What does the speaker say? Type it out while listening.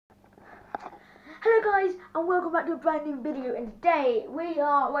Hello guys, and welcome back to a brand new video. And today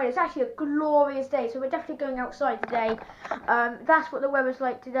it's actually a glorious day, so we're definitely going outside today. That's what the weather's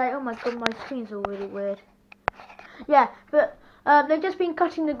like today. Oh my god, my screen's all really weird. Yeah, but they've just been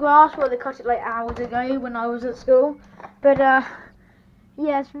cutting the grass. Well, they cut it like hours ago when I was at school. But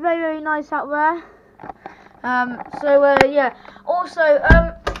yeah, it's very, very nice out there. Yeah. Also,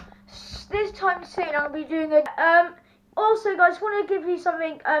 this time soon I'm gonna be doing a Also, guys, I want to give you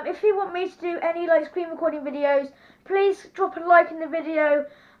something. If you want me to do any like screen recording videos, please drop a like in the video,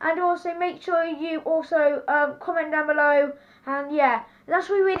 and also make sure you also comment down below. And yeah, that's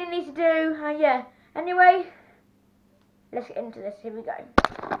what we really need to do. And yeah, anyway, let's get into this. Here we go.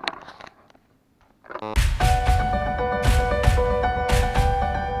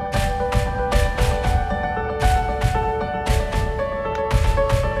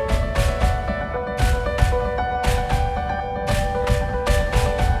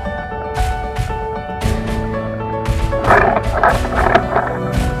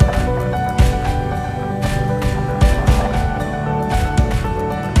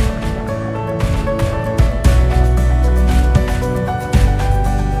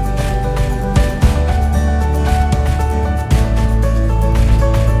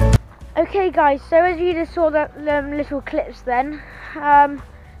 Okay guys, so as you just saw that little clips then,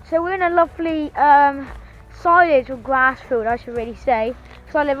 so we're in a lovely silage or grass field, I should really say,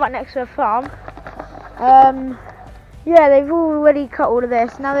 because I live right next to a farm. Yeah, they've already cut all of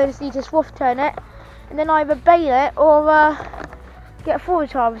this. Now they just need to swath turn it and then either bale it or get a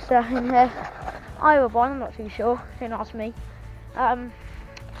forage harvester in here. Either one, I'm not too sure, don't ask me. Yeah,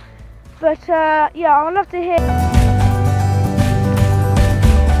 I'd love to hear.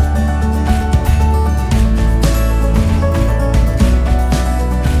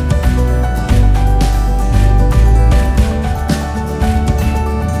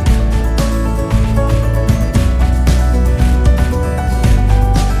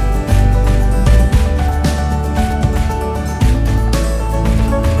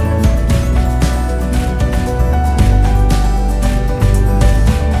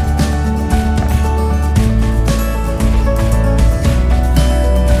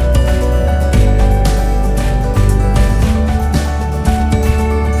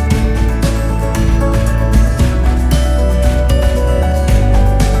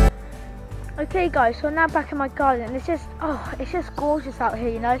 Okay guys, so I'm now back in my garden and it's just gorgeous out here,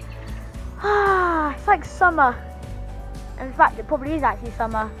 you know. It's like summer. In fact, it probably is actually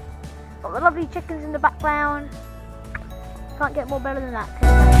summer. Got the lovely chickens in the background. Can't get more better than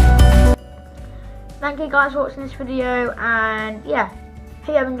that. Thank you guys for watching this video, and yeah, hope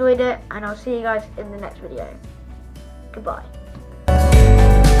you have enjoyed it, and I'll see you guys in the next video. Goodbye.